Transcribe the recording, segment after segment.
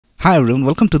Hi everyone,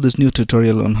 welcome to this new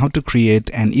tutorial on how to create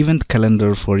an event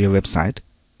calendar for your website.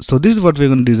 So this is what we're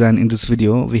going to design in this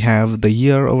video. We have the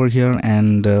year over here,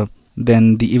 and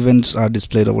then the events are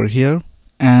displayed over here,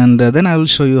 and then I will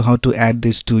show you how to add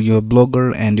this to your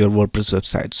Blogger and your WordPress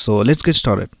website. So let's get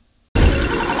started.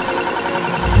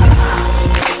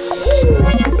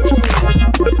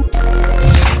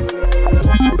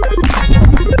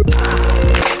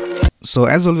 So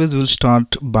as always, we'll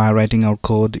start by writing our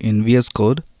code in VS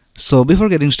Code. So before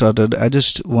getting started, I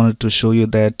just wanted to show you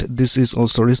that this is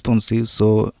also responsive.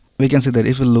 So we can see that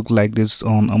it will look like this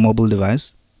on a mobile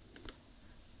device.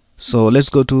 So let's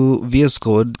go to VS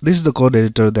Code. This is the code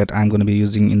editor that I'm going to be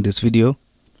using in this video.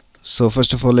 So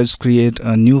first of all, let's create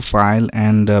a new file,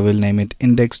 and we'll name it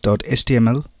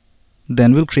index.html.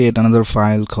 Then we'll create another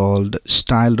file called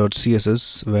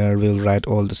style.css where we'll write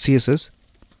all the CSS.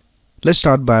 Let's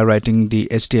start by writing the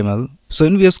HTML. So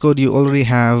in VS Code, you already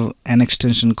have an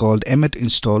extension called Emmet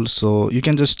installed. So you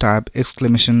can just type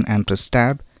exclamation and press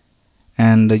tab,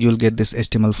 and you'll get this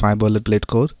HTML5 boilerplate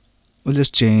code. We'll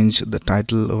just change the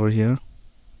title over here.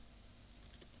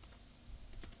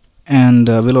 And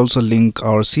we'll also link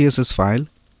our CSS file.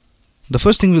 The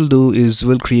first thing we'll do is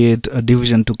we'll create a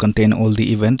division to contain all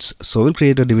the events. So we'll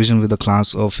create a division with the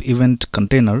class of event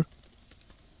container.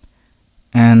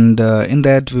 And in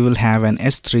that we will have an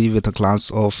S3 with a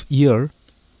class of year,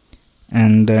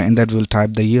 and in that we'll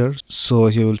type the year. So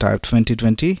here we'll type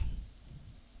 2020,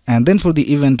 and then for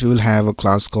the event we will have a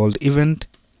class called event.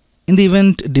 In the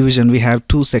event division we have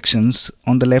two sections.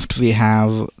 On the left we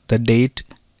have the date,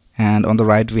 and on the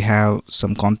right we have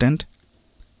some content.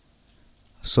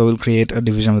 So we'll create a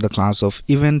division with the class of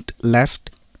event left,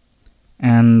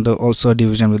 and also a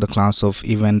division with the class of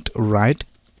event right.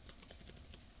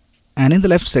 And in the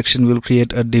left section we'll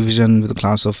create a division with the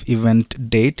class of event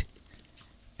date,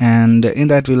 and in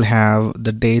that we'll have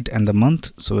the date and the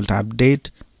month. So we'll type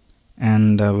date,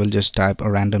 and we'll just type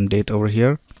a random date over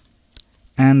here,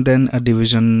 and then a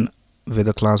division with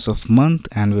the class of month,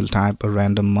 and we'll type a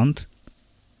random month.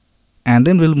 And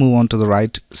then we'll move on to the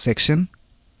right section.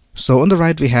 So on the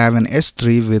right we have an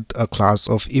S3 with a class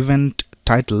of event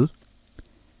title,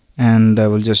 and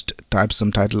we'll just type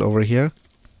some title over here.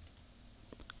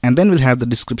 And then we'll have the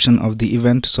description of the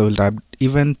event. So we'll type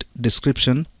event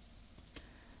description,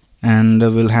 and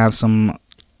we'll have some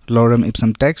lorem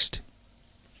ipsum text.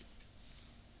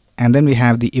 And then we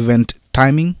have the event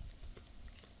timing.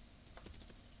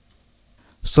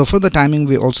 So for the timing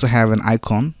we also have an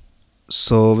icon.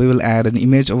 So we will add an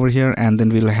image over here, and then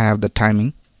we'll have the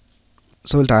timing.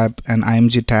 So we'll type an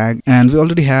img tag, and we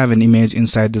already have an image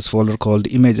inside this folder called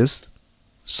images.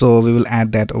 So we will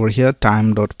add that over here,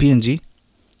 time.png.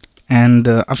 And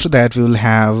after that we will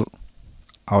have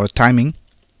our timing.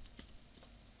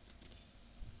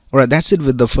 Alright, that's it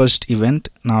with the first event.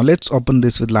 Now let's open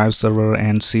this with live server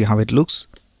and see how it looks.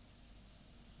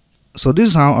 So this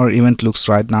is how our event looks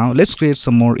right now. Let's create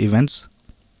some more events.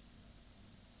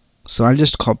 So I'll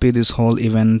just copy this whole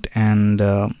event and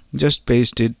just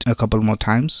paste it a couple more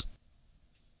times.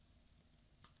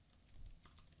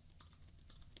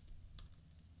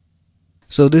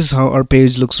 So this is how our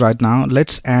page looks right now.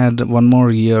 Let's add one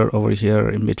more year over here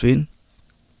in between.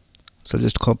 So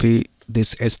just copy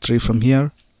this S3 from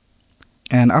here,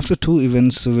 and after two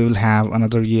events we will have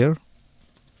another year.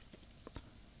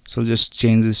 So just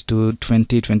change this to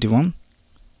 2021,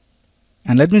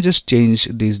 and let me just change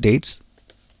these dates.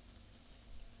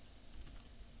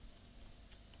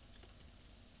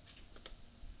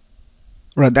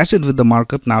 Right, that's it with the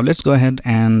markup. Now let's go ahead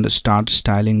and start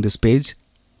styling this page.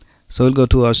 So we'll go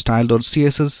to our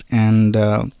style.css, and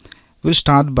we'll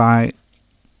start by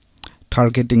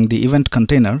targeting the event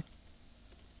container,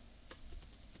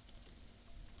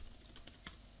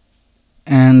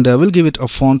 and we'll give it a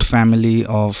font family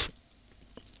of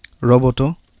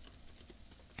Roboto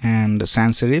and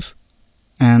sans serif,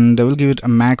 and we'll give it a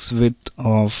max width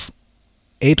of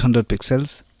 800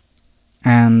 pixels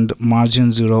and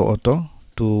margin 0 auto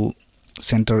to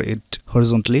center it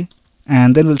horizontally.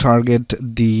 And then we'll target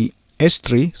the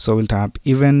S3. So we'll type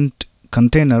event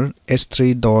container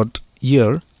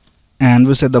S3.year, and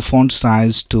we'll set the font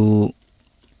size to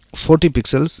 40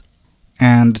 pixels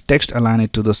and text align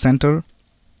it to the center,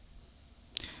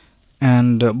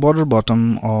 and border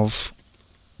bottom of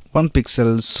 1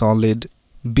 pixel solid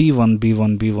B1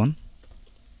 B1 B1.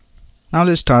 Now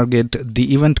let's target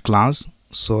the event class.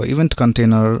 So event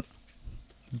container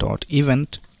dot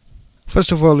event.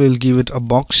 First of all, we'll give it a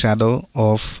box shadow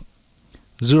of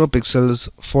 0 pixels,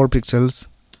 4 pixels,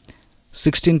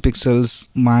 16 pixels,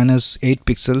 minus 8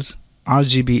 pixels,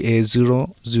 RGBA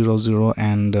 0, 0, 0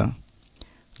 and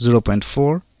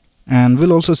 0.4. And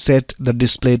we'll also set the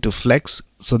display to flex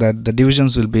so that the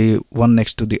divisions will be one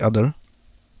next to the other.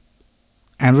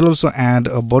 And we'll also add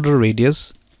a border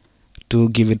radius to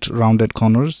give it rounded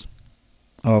corners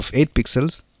of 8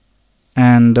 pixels,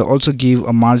 and also give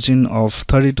a margin of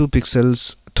 32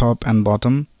 pixels top and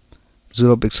bottom,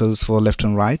 0 pixels for left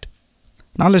and right.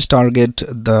 Now let's target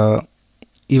the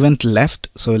event left.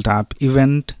 So we'll tap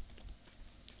event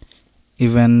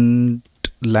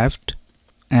left,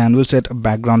 and we'll set a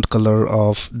background color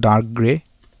of dark gray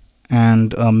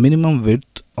and a minimum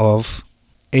width of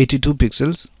 82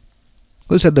 pixels.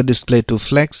 We'll set the display to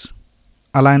flex,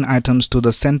 align items to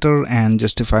the center and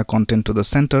justify content to the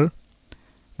center,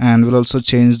 and we'll also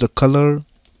change the color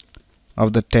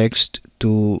of the text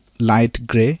to light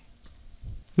gray.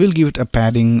 We'll give it a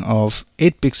padding of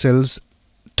 8 pixels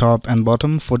top and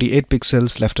bottom, 48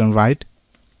 pixels left and right,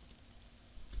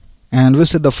 and we'll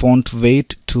set the font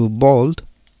weight to bold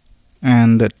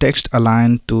and the text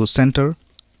align to center.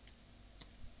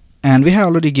 And we have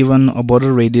already given a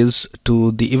border radius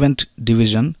to the event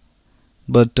division,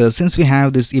 but since we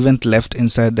have this event left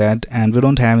inside that and we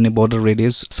don't have any border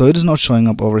radius, so it is not showing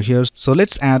up over here. So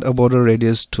let's add a border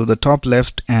radius to the top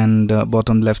left and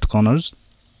bottom left corners.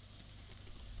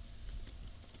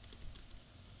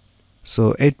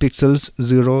 So 8 pixels,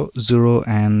 0, 0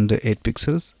 and 8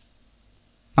 pixels.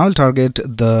 Now I'll target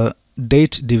the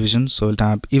date division. So we'll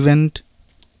tap event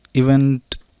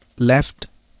left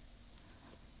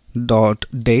dot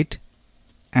date,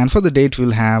 and for the date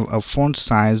we'll have a font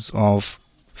size of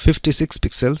 56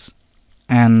 pixels,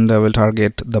 and we'll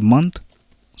target the month.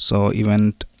 So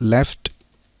event left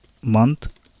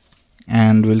month,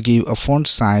 and we'll give a font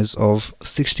size of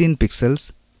 16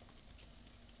 pixels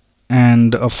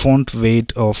and a font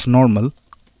weight of normal.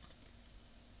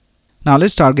 Now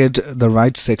let's target the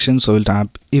right section. So we'll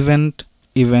tap event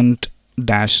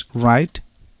dash right,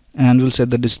 and we'll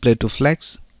set the display to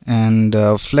flex and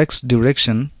flex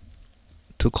direction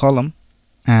to column,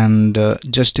 and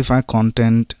justify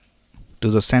content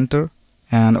to the center,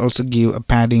 and also give a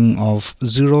padding of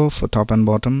 0 for top and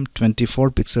bottom, 24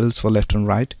 pixels for left and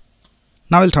right.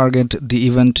 Now we'll target the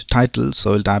event title.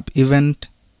 So we'll tap event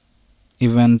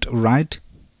right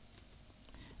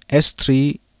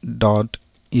s3 dot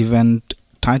event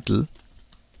title,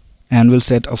 and we'll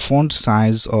set a font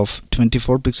size of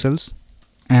 24 pixels,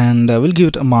 and we'll give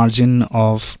it a margin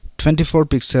of 24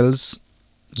 pixels,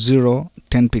 0,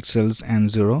 10 pixels and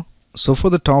 0. So for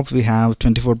the top we have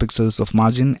 24 pixels of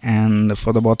margin, and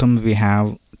for the bottom we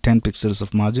have 10 pixels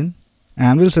of margin.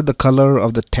 And we'll set the color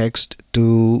of the text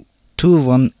to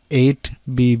 218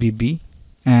 BBB,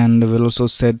 and we'll also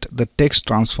set the text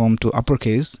transform to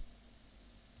uppercase.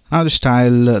 Now let's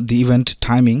style the event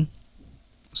timing.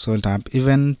 So we'll tap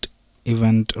event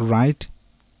right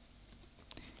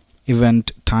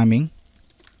event timing,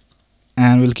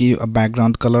 and we'll give a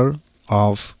background color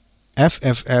of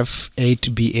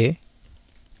FFF8BA,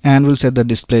 and we'll set the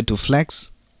display to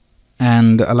flex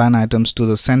and align items to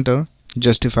the center,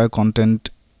 justify content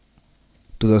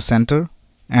to the center,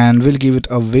 and we'll give it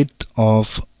a width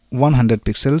of 100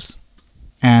 pixels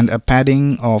and a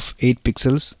padding of 8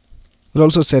 pixels. We'll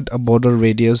also set a border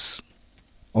radius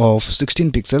of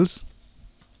 16 pixels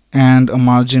and a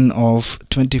margin of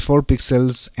 24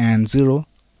 pixels and 0,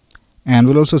 and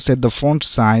we'll also set the font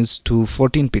size to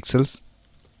 14 pixels.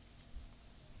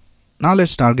 Now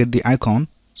let's target the icon.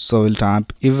 So we'll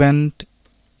tap event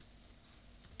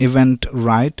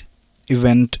right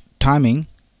event timing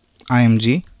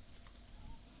img,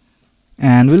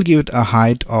 and we'll give it a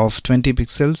height of 20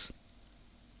 pixels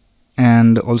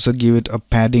and also give it a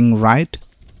padding right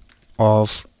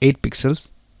of 8 pixels.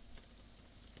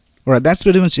 Alright, that's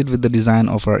pretty much it with the design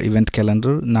of our event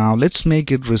calendar. Now let's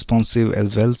make it responsive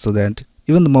as well, so that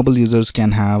even the mobile users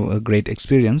can have a great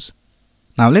experience.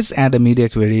 Now let's add a media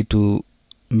query to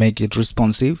make it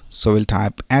responsive. So we'll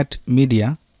type at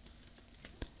media,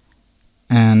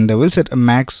 and we'll set a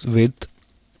max width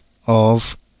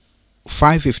of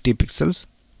 550 pixels.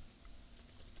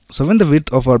 So when the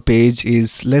width of our page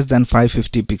is less than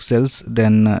 550 pixels,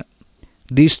 then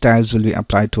these styles will be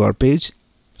applied to our page.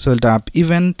 So we'll tap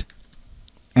event,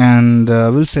 and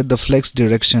we'll set the flex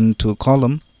direction to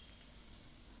column,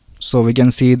 so we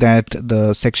can see that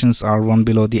the sections are one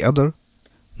below the other.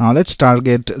 Now let's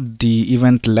target the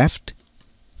event left,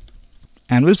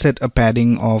 and we'll set a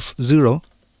padding of 0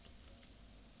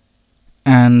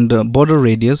 and border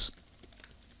radius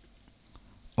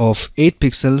of 8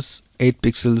 pixels,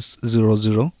 0,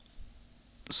 0.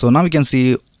 So now we can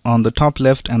see on the top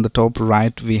left and the top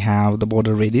right we have the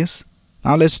border radius.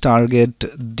 Now let's target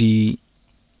the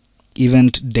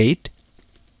event date,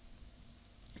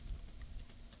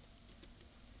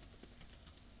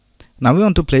 Now we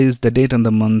want to place the date and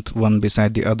the month one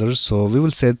beside the other, so we will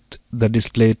set the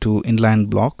display to inline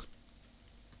block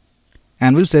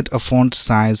and we'll set a font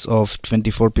size of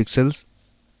 24 pixels.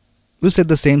 We'll set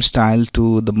the same style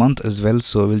to the month as well,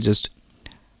 so we'll just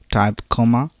type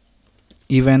comma,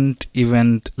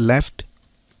 event left,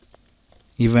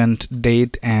 event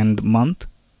date and month,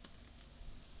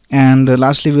 and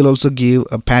lastly we'll also give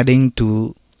a padding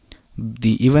to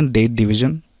the event date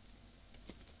division.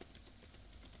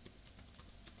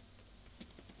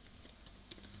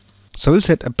 So we'll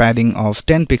set a padding of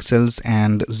 10 pixels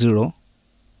and 0.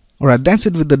 Alright, that's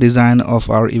it with the design of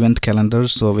our event calendar.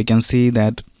 So we can see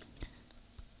that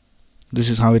this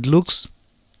is how it looks,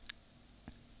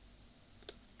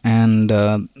 and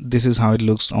this is how it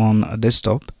looks on a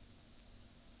desktop.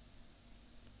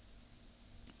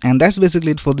 And that's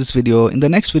basically it for this video. In the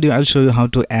next video I'll show you how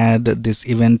to add this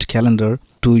event calendar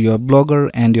to your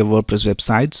Blogger and your WordPress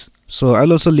websites. So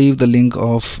I'll also leave the link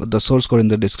of the source code in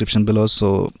the description below.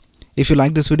 So if you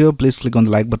like this video, please click on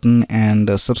the like button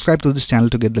and subscribe to this channel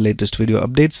to get the latest video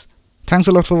updates. Thanks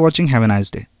a lot for watching. Have a nice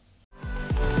day.